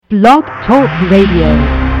Blog Talk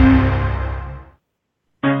Radio.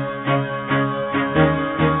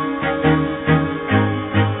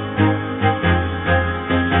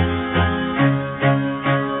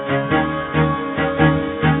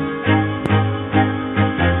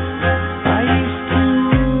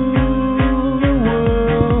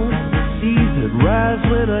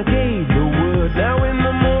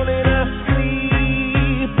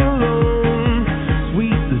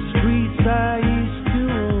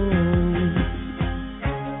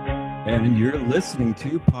 Listening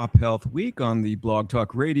to Pop Health Week on the Blog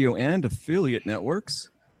Talk Radio and affiliate networks.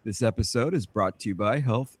 This episode is brought to you by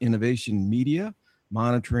Health Innovation Media,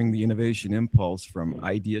 monitoring the innovation impulse from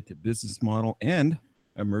idea to business model and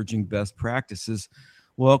emerging best practices.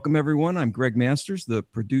 Welcome, everyone. I'm Greg Masters, the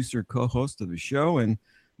producer, co-host of the show, and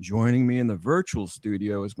joining me in the virtual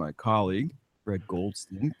studio is my colleague, Fred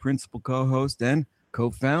Goldstein, principal co-host and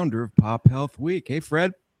co-founder of Pop Health Week. Hey,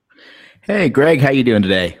 Fred. Hey, Greg. How you doing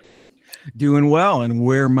today? Doing well. And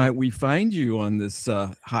where might we find you on this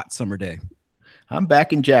hot summer day? I'm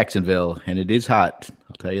back in Jacksonville, and it is hot.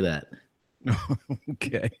 I'll tell you that.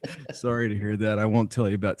 Okay. Sorry to hear that. I won't tell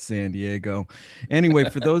you about San Diego.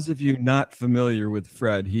 Anyway, for those of you not familiar with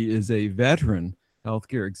Fred, he is a veteran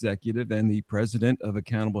healthcare executive and the president of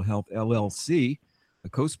Accountable Health, LLC, a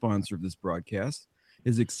co-sponsor of this broadcast.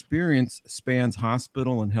 His experience spans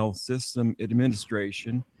hospital and health system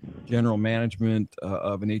administration, general management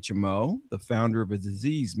of an HMO, the founder of a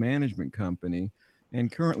disease management company,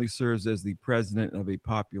 and currently serves as the president of a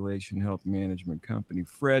population health management company.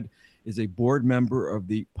 Fred is a board member of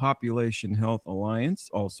the Population Health Alliance,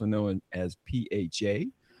 also known as PHA,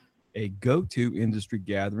 a go-to industry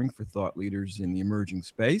gathering for thought leaders in the emerging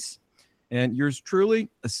space. And yours truly,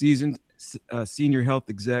 a seasoned senior health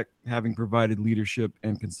exec, having provided leadership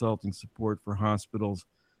and consulting support for hospitals,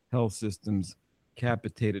 health systems,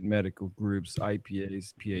 capitated medical groups,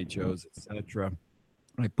 IPAs, PHOs, etc.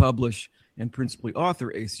 I publish and principally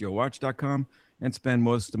author ACOWatch.com and spend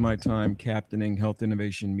most of my time captaining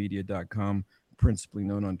healthinnovationmedia.com, principally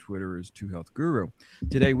known on Twitter as 2HealthGuru.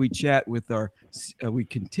 Today we chat with we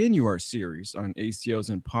continue our series on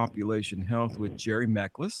ACOs and population health with Gerry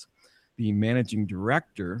Meklaus, the managing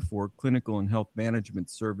director for clinical and health management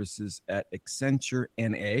services at Accenture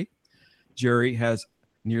NA. Gerry has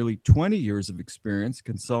nearly 20 years of experience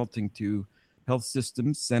consulting to health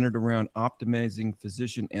systems centered around optimizing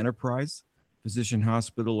physician enterprise, physician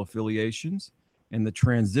hospital affiliations, and the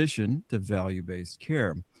transition to value-based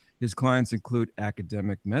care. His clients include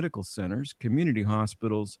academic medical centers, community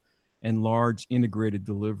hospitals, and large integrated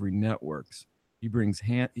delivery networks. He brings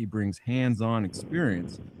hands-on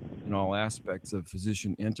experience in all aspects of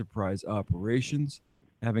physician enterprise operations,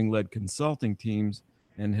 having led consulting teams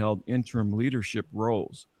and held interim leadership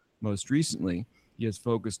roles. Most recently, he has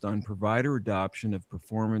focused on provider adoption of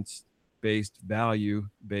performance-based,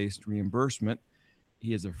 value-based reimbursement.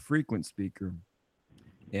 He is a frequent speaker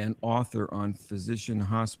and author on physician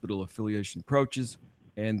hospital affiliation approaches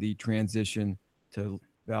and the transition to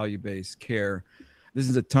value-based care. This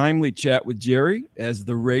is a timely chat with Gerry, as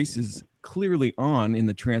the race is clearly on in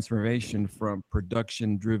the transformation from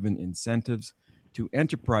production-driven incentives to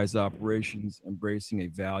enterprise operations, embracing a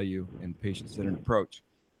value and patient-centered approach.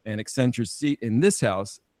 And Accenture's seat in this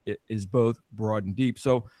house is both broad and deep.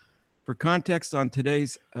 So for context on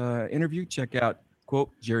today's interview, check out,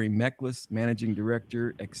 quote, Gerry Meklaus, Managing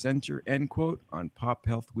Director, Accenture, end quote, on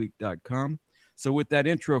pophealthweek.com. So with that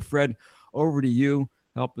intro, Fred, over to you.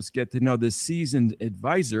 Help us get to know this seasoned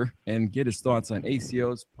advisor and get his thoughts on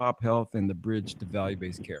ACOs, pop health, and the bridge to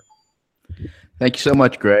value-based care. Thank you so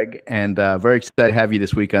much, Greg, and very excited to have you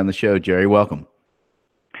this week on the show, Gerry. Welcome.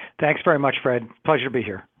 Thanks very much, Fred. Pleasure to be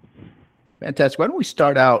here. Fantastic. Why don't we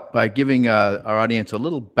start out by giving our audience a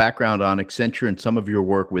little background on Accenture and some of your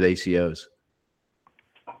work with ACOs?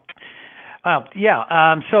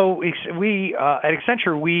 So we at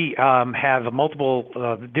Accenture, we have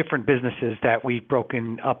multiple different businesses that we've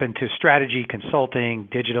broken up into strategy, consulting,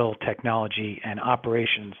 digital, technology, and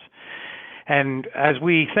operations. And as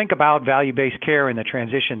we think about value-based care and the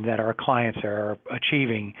transition that our clients are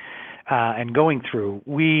achieving and going through,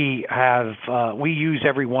 we use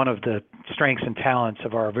every one of the strengths and talents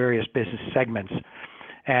of our various business segments.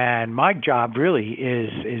 And my job really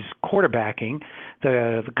is quarterbacking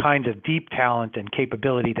the kinds of deep talent and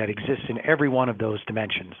capability that exists in every one of those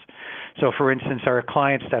dimensions. So, for instance, our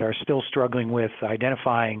clients that are still struggling with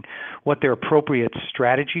identifying what their appropriate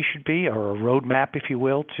strategy should be, or a roadmap, if you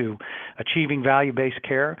will, to achieving value-based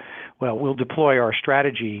care, well, we'll deploy our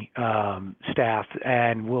strategy staff,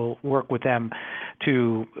 and we'll work with them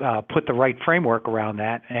to put the right framework around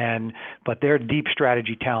that. But their deep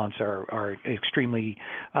strategy talents are extremely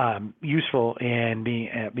useful in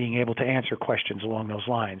being able to answer questions along those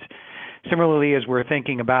lines. Similarly, as we're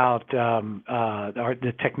thinking about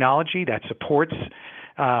the technology that supports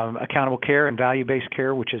accountable care and value-based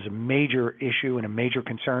care, which is a major issue and a major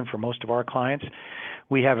concern for most of our clients,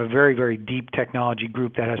 we have a very, very deep technology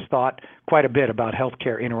group that has thought quite a bit about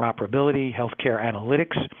healthcare interoperability, healthcare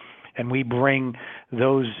analytics, and we bring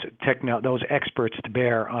those experts to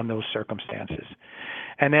bear on those circumstances.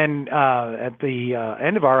 And then at the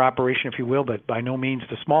end of our operation, if you will, but by no means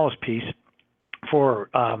the smallest piece, for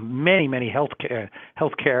many health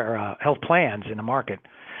plans in the market,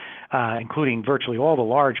 including virtually all the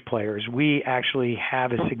large players, we actually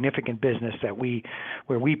have a significant business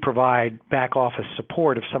where we provide back office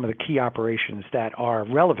support of some of the key operations that are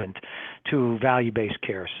relevant to value-based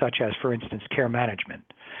care, such as, for instance, care management.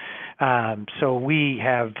 So we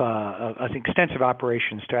have extensive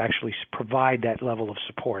operations to actually provide that level of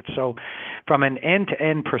support. So from an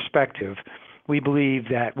end-to-end perspective, we believe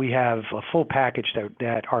that we have a full package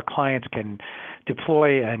that our clients can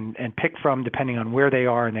deploy and pick from depending on where they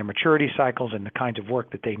are in their maturity cycles and the kinds of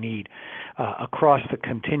work that they need across the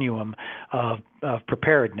continuum of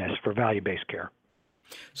preparedness for value-based care.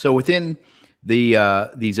 So within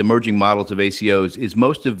these emerging models of ACOs, is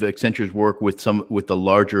most of Accenture's work with the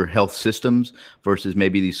larger health systems versus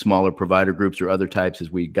maybe these smaller provider groups or other types,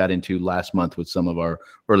 as we got into last month with some of our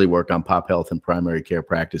early work on pop health and primary care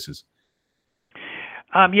practices?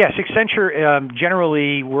 Yes, Accenture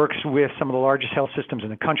generally works with some of the largest health systems in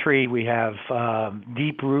the country. We have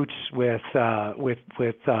deep roots with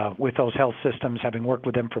those health systems, having worked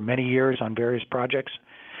with them for many years on various projects.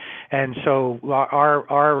 And so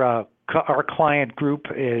our client group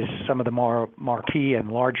is some of the more marquee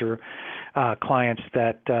and larger clients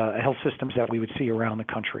that health systems that we would see around the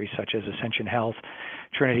country, such as Accenture Health,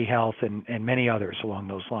 Trinity Health, and many others along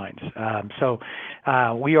those lines. So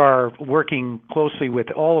we are working closely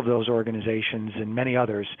with all of those organizations and many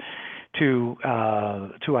others to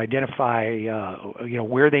identify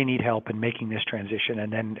where they need help in making this transition,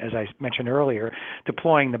 and then, as I mentioned earlier,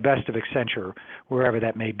 deploying the best of Accenture wherever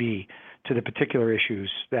that may be to the particular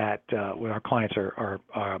issues that our clients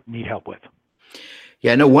need help with.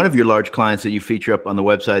 Yeah, I know one of your large clients that you feature up on the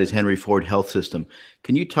website is Henry Ford Health System.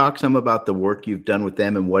 Can you talk some about the work you've done with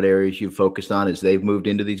them and what areas you've focused on as they've moved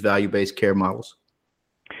into these value-based care models?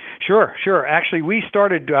 Sure. Actually, we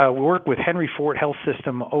started work with Henry Ford Health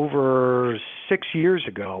System over 6 years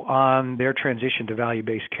ago on their transition to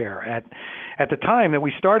value-based care. At the time that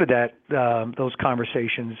we started those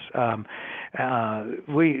conversations,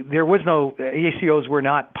 there was no ACOs were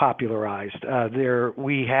not popularized.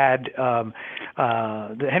 We had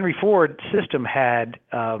the Henry Ford system had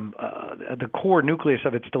the core nucleus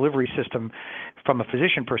of its delivery system from a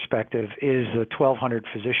physician perspective is a 1,200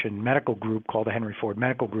 physician medical group called the Henry Ford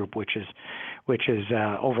Medical Group, which is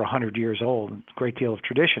over 100 years old, a great deal of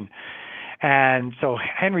tradition. And so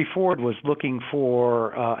Henry Ford was looking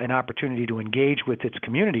for an opportunity to engage with its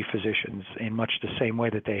community physicians in much the same way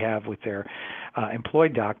that they have with their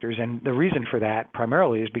employed doctors. And the reason for that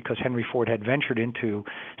primarily is because Henry Ford had ventured into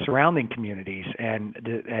surrounding communities. And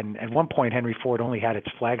at one point, Henry Ford only had its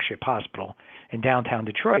flagship hospital in downtown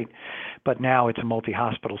Detroit, but now it's a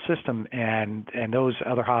multi-hospital system, and those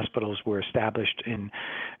other hospitals were established in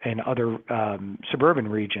other suburban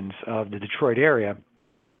regions of the Detroit area.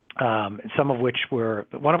 One of which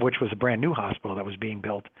was a brand new hospital that was being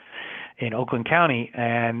built in Oakland County,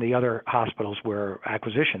 and the other hospitals were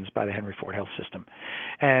acquisitions by the Henry Ford Health System.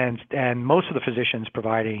 And most of the physicians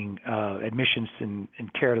providing admissions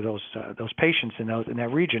and care to those patients in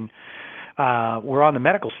that region were on the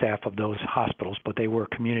medical staff of those hospitals, but they were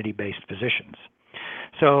community-based physicians.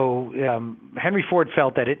 So Henry Ford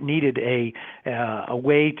felt that it needed a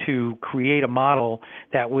way to create a model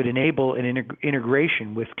that would enable an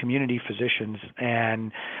integration with community physicians,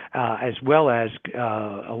 and as well as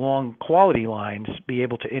along quality lines be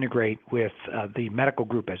able to integrate with the medical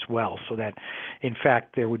group as well, so that in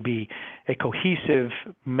fact there would be a cohesive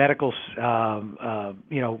medical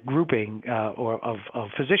grouping of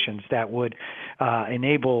physicians that would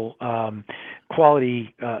enable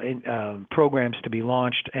quality programs to be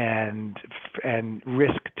launched and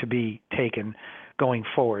risk to be taken going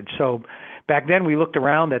forward. So back then we looked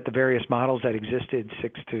around at the various models that existed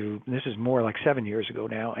this is more like 7 years ago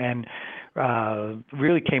now, and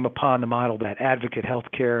really came upon the model that Advocate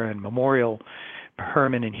Healthcare and Memorial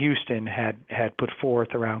Hermann in Houston had put forth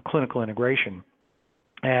around clinical integration.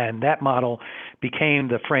 And that model became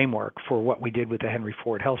the framework for what we did with the Henry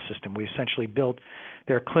Ford Health System. We essentially built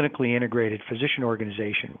their clinically integrated physician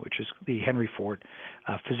organization, which is the Henry Ford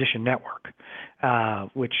Physician Network,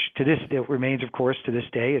 which it remains, of course, to this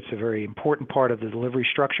day. It's a very important part of the delivery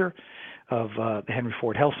structure of the Henry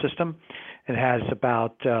Ford Health System. It has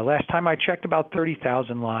about, last time I checked, about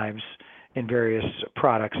 30,000 lives in various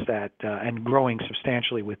products and growing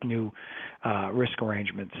substantially with new risk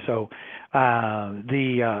arrangements. So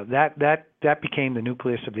that became the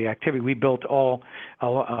nucleus of the activity. We built all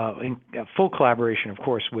in full collaboration, of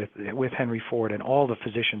course, with Henry Ford and all the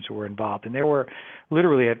physicians who were involved. And there were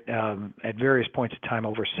literally at various points in time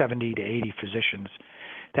over 70 to 80 physicians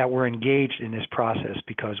that were engaged in this process,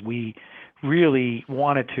 because we really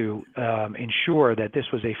wanted to ensure that this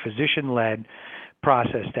was a physician-led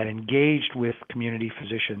process that engaged with community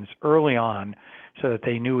physicians early on, so that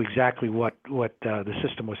they knew exactly what the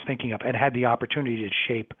system was thinking of and had the opportunity to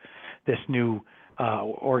shape this new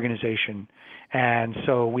organization. And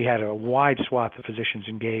so we had a wide swath of physicians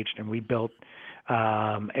engaged, and we built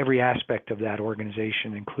every aspect of that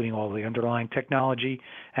organization, including all the underlying technology,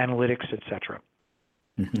 analytics, et cetera.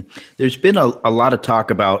 Mm-hmm. There's been a lot of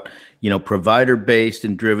talk about, provider-based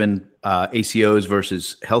and driven ACOs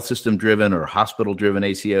versus health system-driven or hospital-driven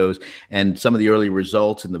ACOs, and some of the early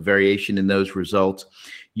results and the variation in those results.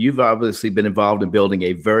 You've obviously been involved in building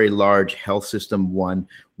a very large health system one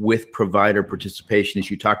with provider participation,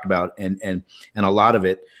 as you talked about, and a lot of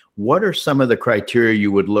it. What are some of the criteria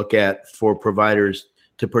you would look at for providers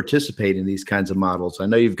to participate in these kinds of models? I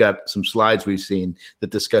know you've got some slides we've seen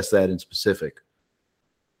that discuss that in specific.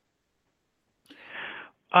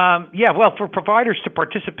 Well, for providers to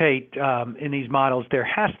participate in these models, there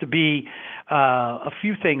has to be a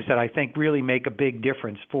few things that I think really make a big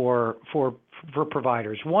difference for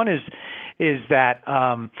providers. One is that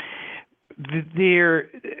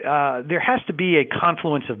there has to be a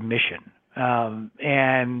confluence of mission,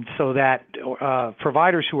 and so that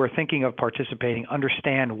providers who are thinking of participating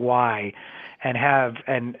understand why, and have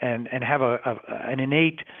an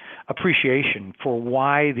innate appreciation for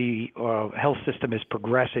why the health system is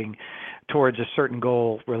progressing towards a certain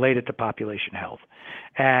goal related to population health.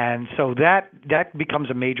 And so that becomes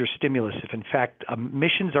a major stimulus. If in fact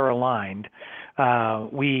missions are aligned,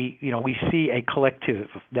 we see a collective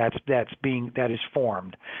that is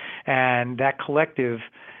formed, and that collective,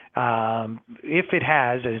 if it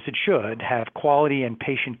has, as it should, have quality and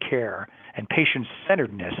patient care and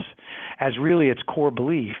patient-centeredness as really its core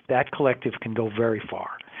belief, that collective can go very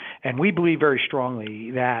far. And we believe very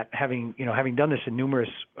strongly that having done this in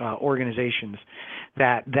numerous organizations,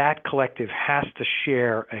 that collective has to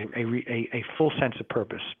share a full sense of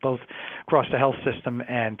purpose, both across the health system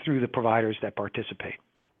and through the providers that participate.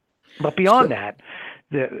 But beyond that,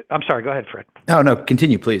 I'm sorry, go ahead, Fred. No,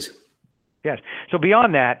 continue, please. Yes. So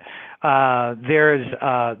beyond that, there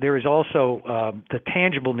is also the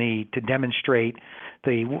tangible need to demonstrate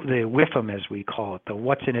the WIFM, as we call it, the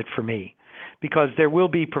what's in it for me. Because there will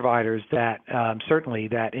be providers that certainly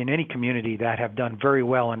that in any community that have done very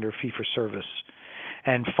well under fee-for-service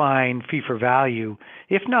and find fee-for-value,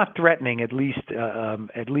 if not threatening, at least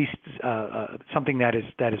something that is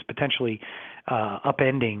potentially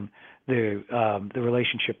upending the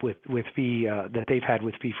relationship with fee that they've had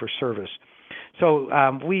with fee-for-service. So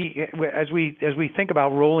as we think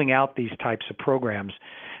about rolling out these types of programs,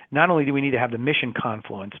 not only do we need to have the mission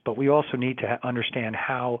confluence, but we also need to understand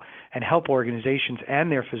how and help organizations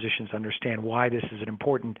and their physicians understand why this is an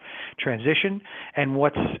important transition and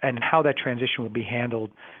how that transition will be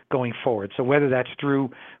handled going forward. So whether that's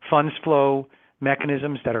through funds flow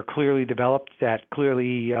mechanisms that are clearly developed, that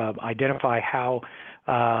clearly identify how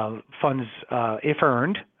funds, if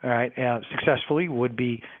earned, successfully, would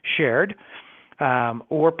be shared.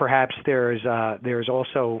 Or perhaps there's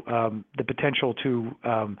also the potential to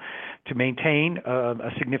maintain a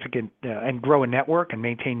significant and grow a network and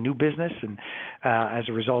maintain new business, and as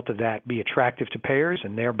a result of that, be attractive to payers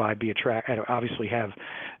and thereby obviously have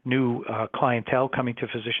new clientele coming to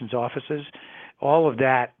physicians' offices. All of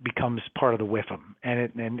that becomes part of the WIFM,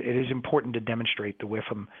 and it is important to demonstrate the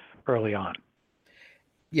WIFM early on.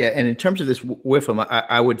 Yeah, and in terms of this WIFM,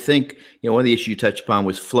 I would think, one of the issues you touched upon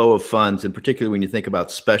was flow of funds, and particularly when you think about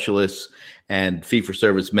specialists and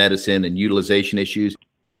fee-for-service medicine and utilization issues.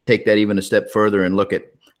 Take that even a step further and look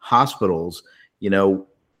at hospitals.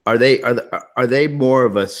 are they more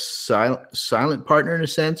of a silent partner in a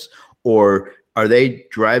sense, or are they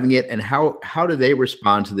driving it? And how do they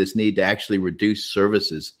respond to this need to actually reduce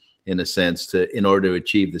services in a sense in order to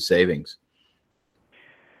achieve the savings?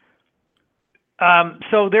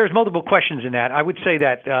 So there's multiple questions in that. I would say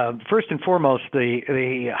that first and foremost,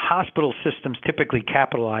 the hospital systems typically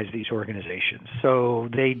capitalize these organizations, so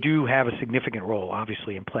they do have a significant role,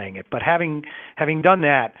 obviously, in playing it. But having done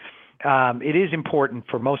that, it is important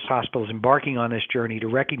for most hospitals embarking on this journey to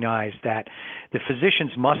recognize that the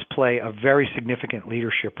physicians must play a very significant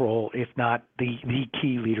leadership role, if not the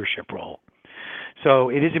key leadership role. So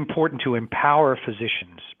it is important to empower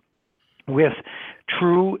physicians with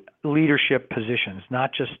true leadership positions,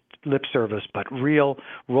 not just lip service, but real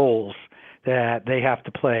roles that they have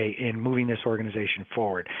to play in moving this organization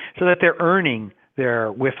forward, so that they're earning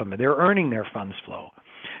their WIFM, they're earning their funds flow,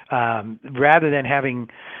 rather than having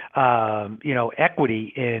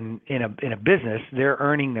equity in a business. They're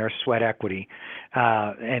earning their sweat equity,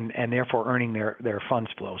 and therefore earning their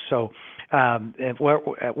funds flow. So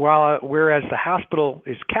whereas the hospital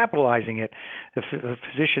is capitalizing it, the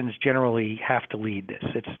physicians generally have to lead this.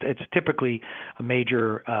 It's typically a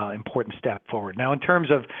major important step forward. Now, in terms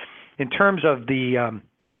of the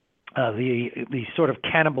sort of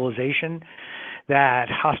cannibalization that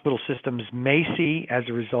hospital systems may see as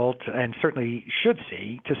a result, and certainly should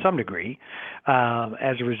see to some degree,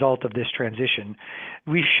 as a result of this transition,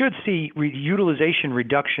 we should see utilization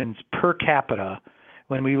reductions per capita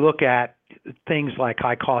when we look at things like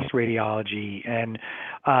high-cost radiology and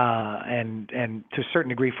to a certain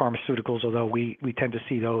degree pharmaceuticals, although we tend to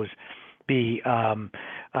see those be,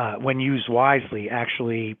 when used wisely,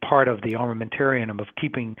 actually part of the armamentarium of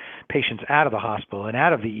keeping patients out of the hospital and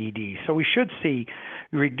out of the ED. So we should see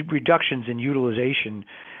reductions in utilization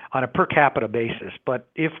on a per capita basis. But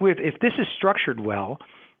if this is structured well,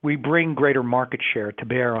 we bring greater market share to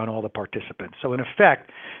bear on all the participants. So in effect,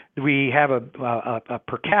 we have a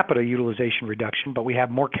per capita utilization reduction, but we have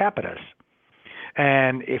more capitas.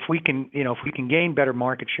 And if we can gain better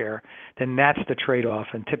market share, then that's the trade-off,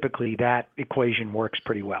 and typically that equation works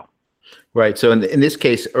pretty well. Right. So in this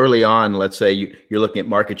case, early on, let's say you're looking at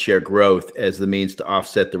market share growth as the means to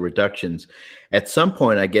offset the reductions. At some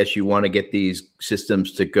point, I guess you want to get these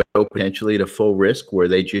systems to go potentially to full risk, where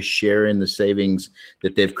they just share in the savings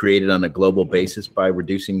that they've created on a global basis by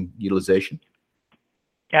reducing utilization.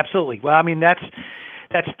 Absolutely. Well, I mean, that's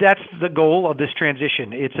the goal of this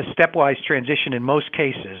transition. It's a stepwise transition in most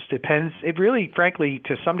cases. It really, frankly,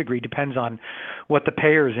 to some degree, depends on what the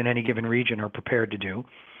payers in any given region are prepared to do.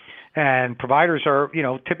 And providers are,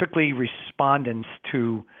 typically respondents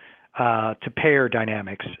to payer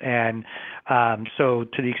dynamics. And so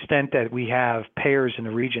to the extent that we have payers in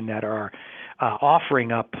the region that are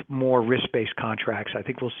offering up more risk-based contracts, I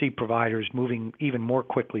think we'll see providers moving even more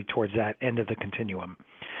quickly towards that end of the continuum.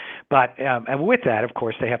 But and with that, of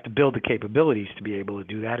course, they have to build the capabilities to be able to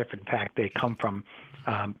do that. If in fact they come from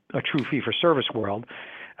a true fee-for-service world,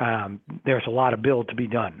 there's a lot of build to be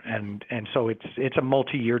done, and so it's a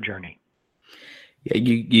multi-year journey. Yeah,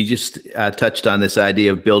 you just touched on this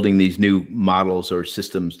idea of building these new models or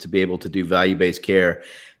systems to be able to do value-based care.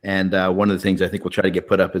 And one of the things I think we'll try to get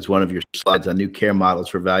put up is one of your slides on new care models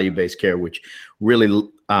for value-based care, which really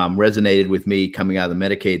resonated with me coming out of the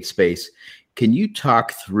Medicaid space. Can you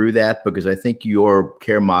talk through that? Because I think your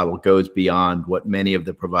care model goes beyond what many of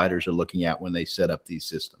the providers are looking at when they set up these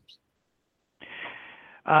systems.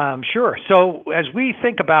 Sure. So as we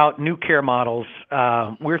think about new care models,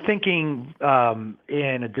 we're thinking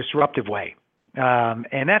in a disruptive way.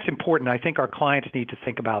 And that's important. I think our clients need to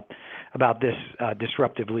think about this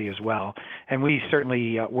disruptively as well. And we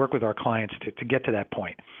certainly work with our clients to get to that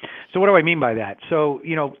point. So what do I mean by that? So,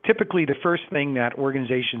 typically the first thing that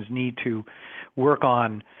organizations need to work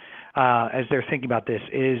on as they're thinking about this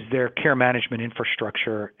is their care management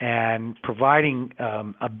infrastructure, and providing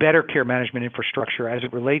a better care management infrastructure as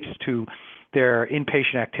it relates to their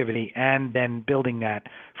inpatient activity, and then building that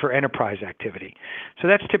for enterprise activity. So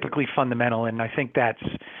that's typically fundamental, and I think that's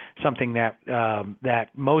something that that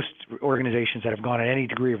most organizations that have gone at any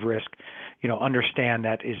degree of risk, understand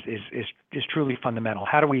that is truly fundamental.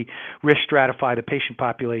 How do we risk stratify the patient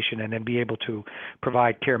population and then be able to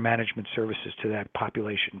provide care management services to that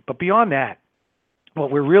population? But beyond that,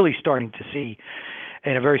 what we're really starting to see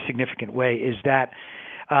in a very significant way is that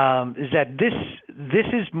this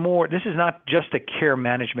is not just a care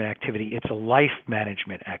management activity, it's a life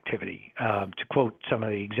management activity, to quote some of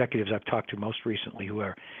the executives I've talked to most recently who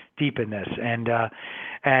are deep in this.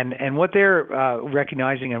 And what they're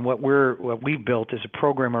recognizing, and what we've built, is a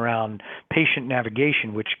program around patient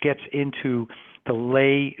navigation, which gets into the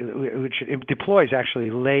lay, which it deploys actually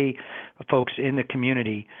lay folks in the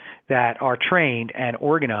community that are trained and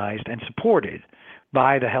organized and supported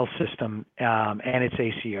by the health system and its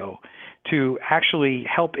ACO to actually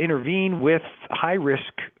help intervene with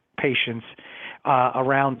high-risk patients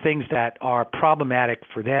around things that are problematic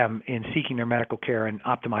for them in seeking their medical care and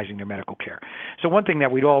optimizing their medical care. So one thing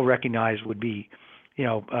that we'd all recognize would be,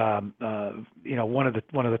 one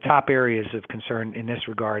of the top areas of concern in this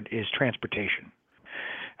regard is transportation.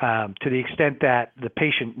 To the extent that the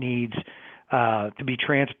patient needs to be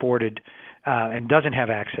transported and doesn't have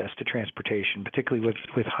access to transportation, particularly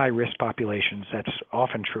with high-risk populations, that's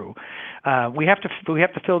often true. We have to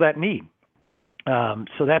fill that need.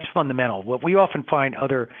 So that's fundamental. What we often find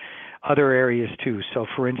other areas too. So,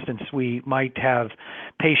 for instance, we might have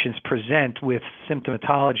patients present with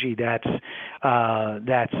symptomatology that's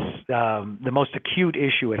the most acute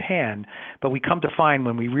issue at hand, but we come to find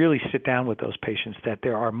when we really sit down with those patients that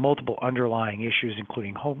there are multiple underlying issues,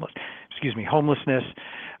 including homelessness,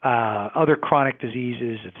 other chronic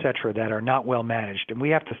diseases, et cetera, that are not well managed, and we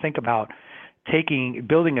have to think about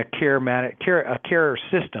building a care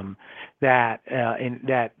system that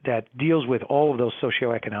deals with all of those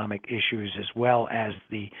socioeconomic issues as well as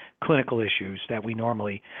the clinical issues that we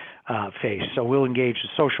normally face. So we'll engage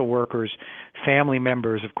with social workers, family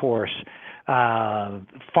members, of course.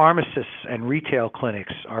 Pharmacists and retail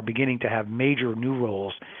clinics are beginning to have major new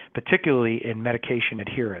roles, particularly in medication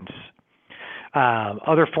adherence.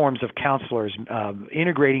 Other forms of counselors,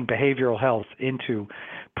 integrating behavioral health into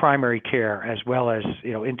primary care as well as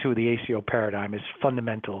into the ACO paradigm is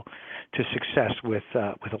fundamental to success with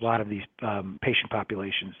a lot of these patient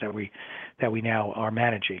populations that we now are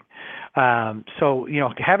managing. So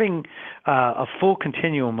having a full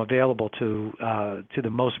continuum available to the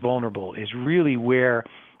most vulnerable is really where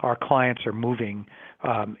our clients are moving,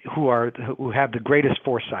 who have the greatest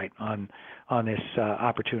foresight on this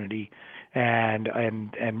opportunity. And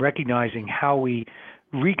recognizing how we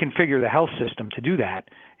reconfigure the health system to do that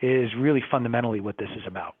is really fundamentally what this is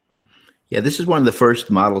about. Yeah, this is one of the first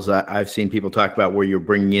models I've seen people talk about where you're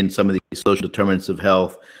bringing in some of these social determinants of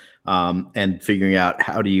health and figuring out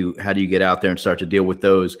how do you get out there and start to deal with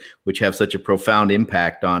those which have such a profound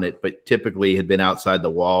impact on it, but typically had been outside the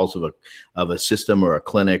walls of a system or a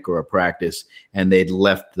clinic or a practice, and they'd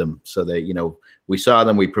left them so that we saw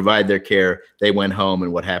them, we provide their care, they went home,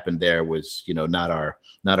 and what happened there was not our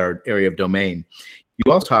area of domain.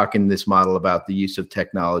 You also talk in this model about the use of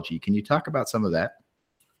technology. Can you talk about some of that?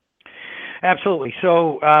 Absolutely.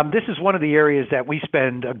 So this is one of the areas that we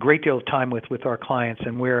spend a great deal of time with our clients,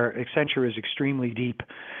 and where Accenture is extremely deep.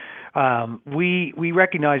 We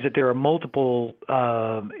recognize that there are multiple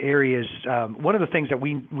areas. One of the things that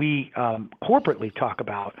we corporately talk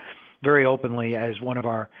about very openly as one of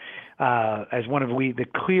the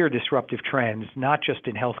clear disruptive trends, not just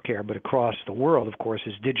in healthcare but across the world, of course,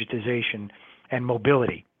 is digitization and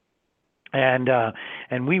mobility.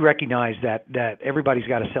 And we recognize that everybody's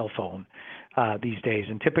got a cell phone these days,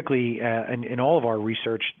 and typically in all of our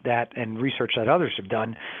research that others have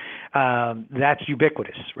done, that's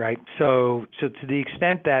ubiquitous, right? So to the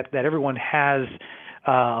extent that everyone has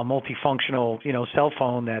a multifunctional cell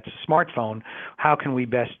phone that's a smartphone, how can we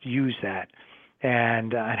best use that?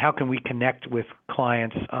 And how can we connect with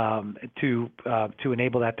clients to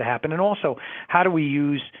enable that to happen? And also, how do we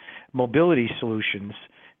use mobility solutions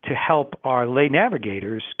to help our lay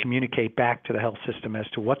navigators communicate back to the health system as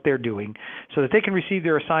to what they're doing, so that they can receive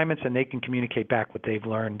their assignments and they can communicate back what they've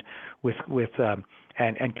learned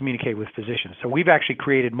and communicate with physicians. So we've actually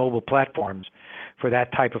created mobile platforms for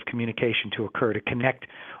that type of communication to occur, to connect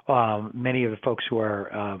many of the folks who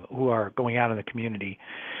are going out in the community.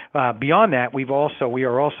 Beyond that, we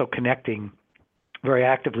are also very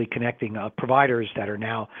actively connecting providers that are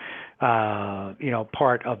now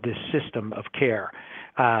part of this system of care.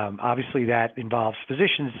 Obviously, that involves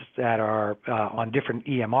physicians that are on different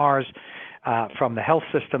EMRs from the health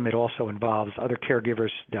system. It also involves other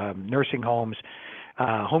caregivers, nursing homes,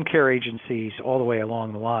 home care agencies, all the way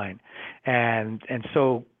along the line. And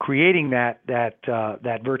so creating that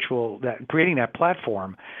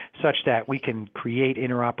platform such that we can create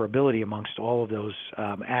interoperability amongst all of those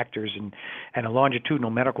actors and a longitudinal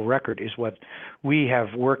medical record is what we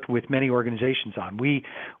have worked with many organizations on.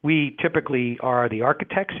 We typically are the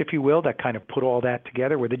architects, if you will, that kind of put all that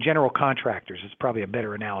together. We're the general contractors. It's probably a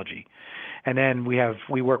better analogy. And then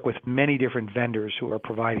we work with many different vendors who are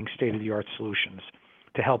providing state-of-the-art solutions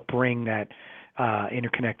to help bring that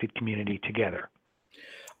interconnected community together.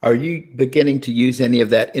 Are you beginning to use any of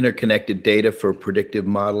that interconnected data for predictive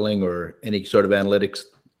modeling or any sort of analytics?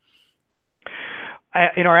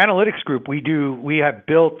 In our analytics group, we have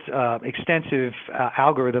built extensive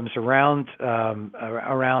algorithms around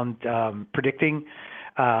predicting.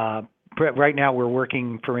 Right now, we're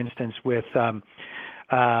working, for instance, with one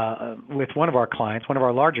of our clients, one of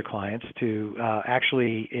our larger clients, to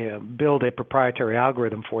actually build a proprietary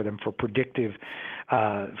algorithm for them for prediction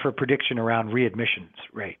around readmissions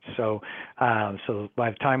rates. So by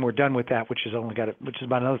the time we're done with that, which is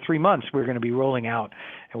about another 3 months, we're going to be rolling out,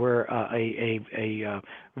 and we're a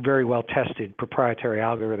very well tested proprietary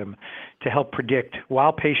algorithm to help predict,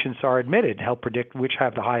 while patients are admitted, help predict which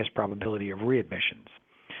have the highest probability of readmissions.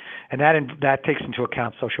 And that takes into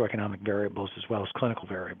account socioeconomic variables as well as clinical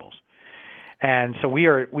variables. And so we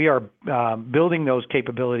are building those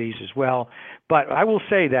capabilities as well. But I will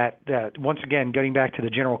say that once again, getting back to the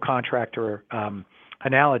general contractor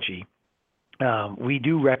analogy, we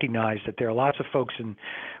do recognize that there are lots of folks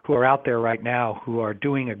who are out there right now who are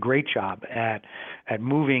doing a great job at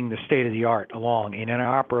moving the state of the art along in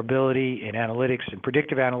interoperability, in analytics, and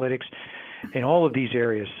predictive analytics, in all of these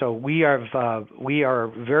areas. So we are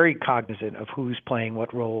very cognizant of who's playing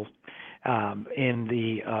what role in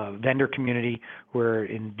the vendor community. We're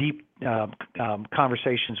in deep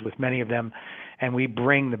conversations with many of them, and we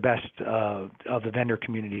bring the best of the vendor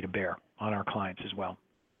community to bear on our clients as well.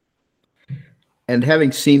 And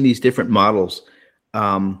having seen these different models,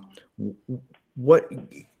 what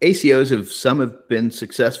ACOs some have been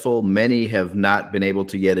successful, many have not been able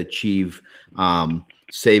to yet achieve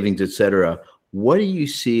savings, et cetera. What do you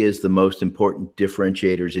see as the most important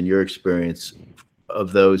differentiators in your experience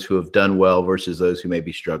of those who have done well versus those who may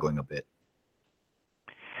be struggling a bit?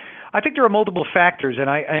 I think there are multiple factors,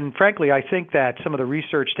 and frankly, I think that some of the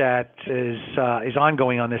research that is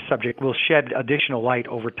ongoing on this subject will shed additional light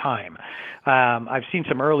over time. I've seen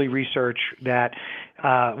some early research that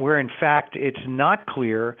where in fact it's not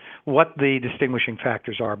clear what the distinguishing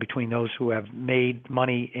factors are between those who have made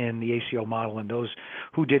money in the ACO model and those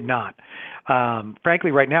who did not.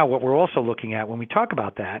 Frankly, right now, what we're also looking at when we talk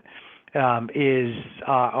about that are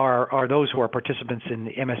those who are participants in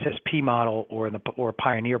the MSSP model or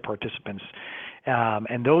pioneer participants,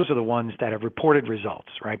 and those are the ones that have reported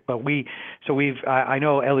results, right? But I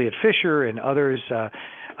know Elliot Fisher and others at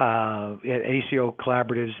ACO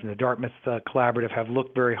collaboratives and the Dartmouth collaborative have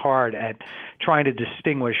looked very hard at trying to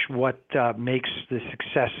distinguish what makes the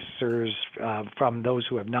successors from those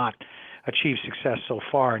who have not achieved success so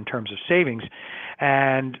far in terms of savings,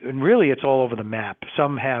 and really it's all over the map.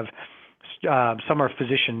 Some are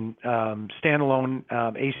physician standalone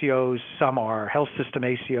ACOs, some are health system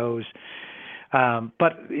ACOs.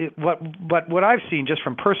 But what I've seen just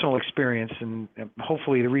from personal experience, and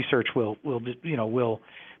hopefully the research will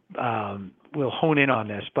hone in on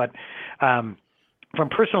this. But from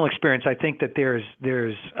personal experience, I think that there's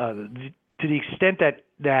to the extent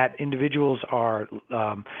that individuals are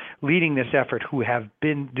leading this effort who have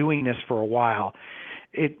been doing this for a while,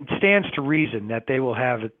 it stands to reason that they will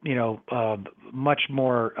have, much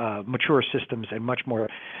more mature systems and much more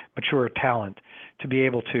mature talent to be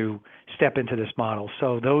able to step into this model.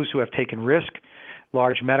 So those who have taken risk,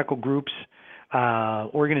 large medical groups,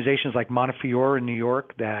 organizations like Montefiore in New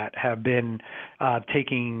York that have been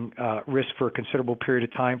taking risk for a considerable period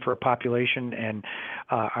of time for a population and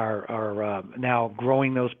are now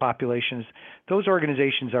growing those populations, those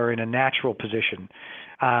organizations are in a natural position.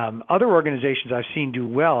 Other organizations I've seen do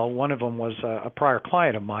well, one of them was a prior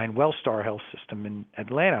client of mine, Wellstar Health System in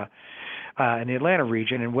Atlanta, in the Atlanta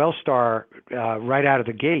region, and Wellstar right out of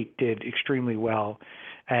the gate did extremely well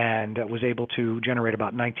and was able to generate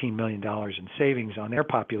about $19 million in savings on their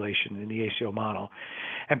population in the ACO model.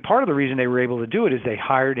 And part of the reason they were able to do it is they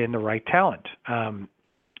hired in the right talent.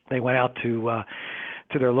 They went out to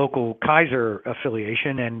their local Kaiser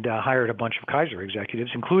affiliation and hired a bunch of Kaiser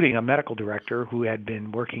executives, including a medical director who had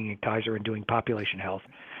been working at Kaiser and doing population health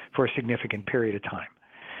for a significant period of time.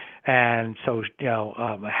 And so,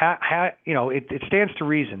 it stands to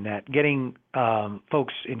reason that getting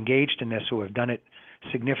folks engaged in this who have done it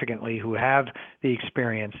significantly, who have the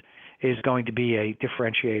experience, is going to be a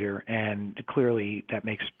differentiator, and clearly that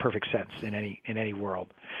makes perfect sense in any world.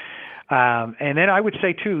 And then I would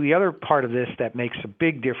say too, the other part of this that makes a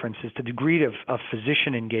big difference is the degree of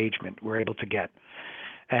physician engagement we're able to get.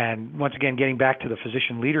 And once again, getting back to the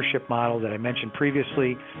physician leadership model that I mentioned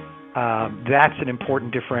previously, that's an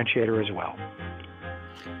important differentiator as well.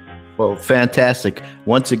 Well, fantastic.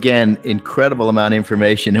 Once again, incredible amount of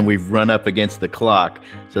information, and we've run up against the clock.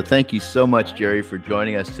 So thank you so much, Gerry, for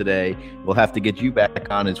joining us today. We'll have to get you back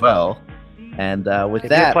on as well. And with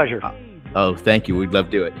It'd that, be a pleasure. Oh, thank you. We'd love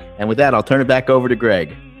to do it. And with that, I'll turn it back over to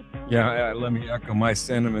Greg. Yeah, let me echo my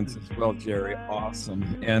sentiments as well, Gerry.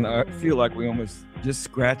 Awesome. And I feel like we almost just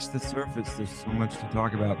scratched the surface. There's so much to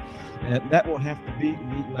talk about. And that will have to be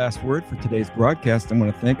the last word for today's broadcast. I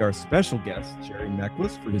want to thank our special guest, Gerry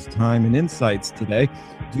Meklaus, for his time and insights today.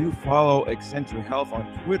 Do follow Accenture Health on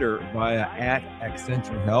Twitter via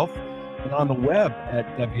 @Accenture Health and on the web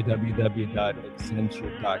at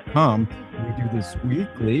www.accenture.com. We do this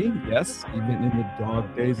weekly, yes, even in the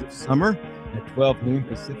dog days of summer, at 12 noon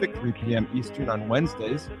Pacific, 3 p.m. Eastern on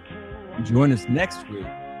Wednesdays. Join us next week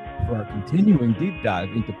for our continuing deep dive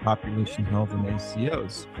into population health and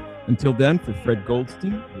ACOs. Until then, for Fred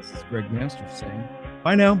Goldstein, this is Greg Masters saying,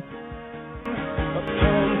 bye now.